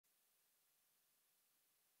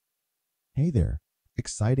Hey there,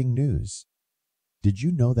 exciting news. Did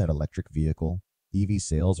you know that electric vehicle, EV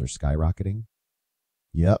sales are skyrocketing?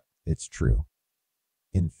 Yep, it's true.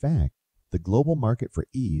 In fact, the global market for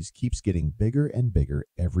EVs keeps getting bigger and bigger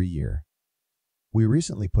every year. We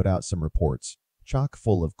recently put out some reports chock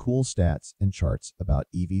full of cool stats and charts about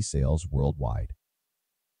EV sales worldwide.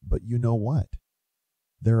 But you know what?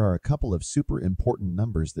 There are a couple of super important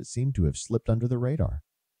numbers that seem to have slipped under the radar.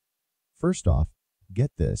 First off, get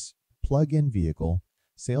this, plug-in vehicle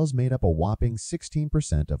sales made up a whopping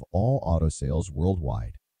 16% of all auto sales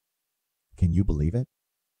worldwide. Can you believe it?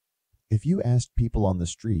 If you asked people on the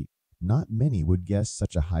street, not many would guess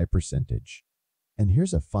such a high percentage. And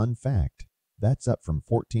here's a fun fact. That's up from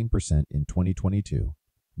 14% in 2022,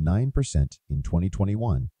 9% in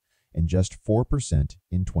 2021, and just 4%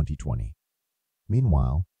 in 2020.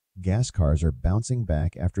 Meanwhile, gas cars are bouncing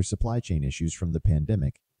back after supply chain issues from the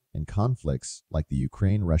pandemic and conflicts like the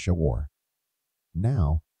Ukraine-Russia war.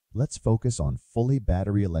 Now, let's focus on fully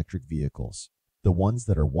battery electric vehicles, the ones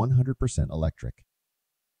that are 100% electric.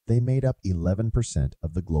 They made up 11%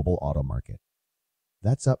 of the global auto market.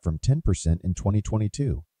 That's up from 10% in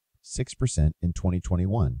 2022, 6% in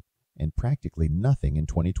 2021, and practically nothing in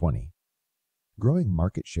 2020. Growing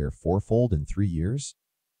market share fourfold in 3 years?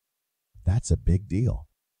 That's a big deal.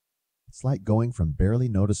 It's like going from barely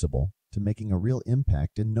noticeable to making a real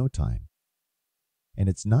impact in no time. And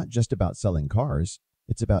it's not just about selling cars,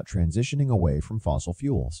 it's about transitioning away from fossil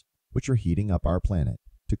fuels, which are heating up our planet,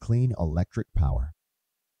 to clean electric power.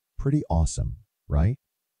 Pretty awesome, right?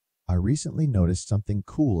 I recently noticed something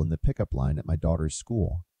cool in the pickup line at my daughter's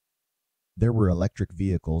school. There were electric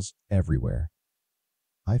vehicles everywhere.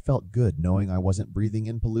 I felt good knowing I wasn't breathing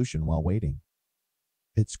in pollution while waiting.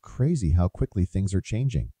 It's crazy how quickly things are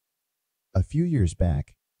changing. A few years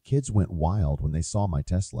back, kids went wild when they saw my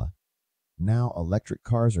Tesla. Now electric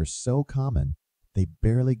cars are so common, they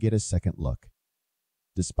barely get a second look.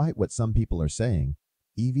 Despite what some people are saying,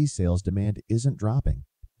 EV sales demand isn't dropping.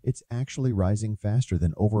 It's actually rising faster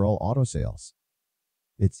than overall auto sales.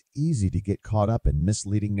 It's easy to get caught up in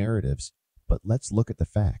misleading narratives, but let's look at the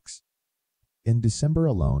facts. In December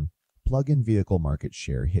alone, plug-in vehicle market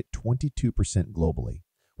share hit 22% globally,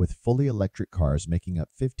 with fully electric cars making up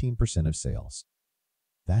 15% of sales.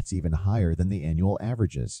 That's even higher than the annual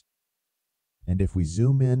averages. And if we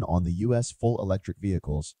zoom in on the US, full electric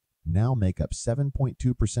vehicles now make up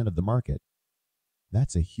 7.2% of the market.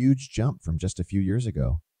 That's a huge jump from just a few years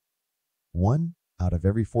ago. 1 out of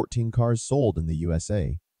every 14 cars sold in the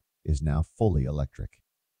USA is now fully electric.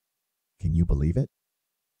 Can you believe it?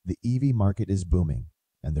 The EV market is booming,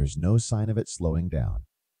 and there's no sign of it slowing down.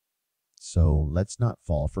 So let's not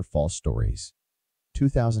fall for false stories.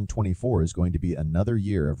 2024 is going to be another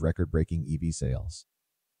year of record-breaking EV sales.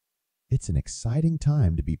 It's an exciting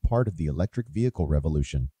time to be part of the electric vehicle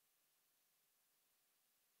revolution.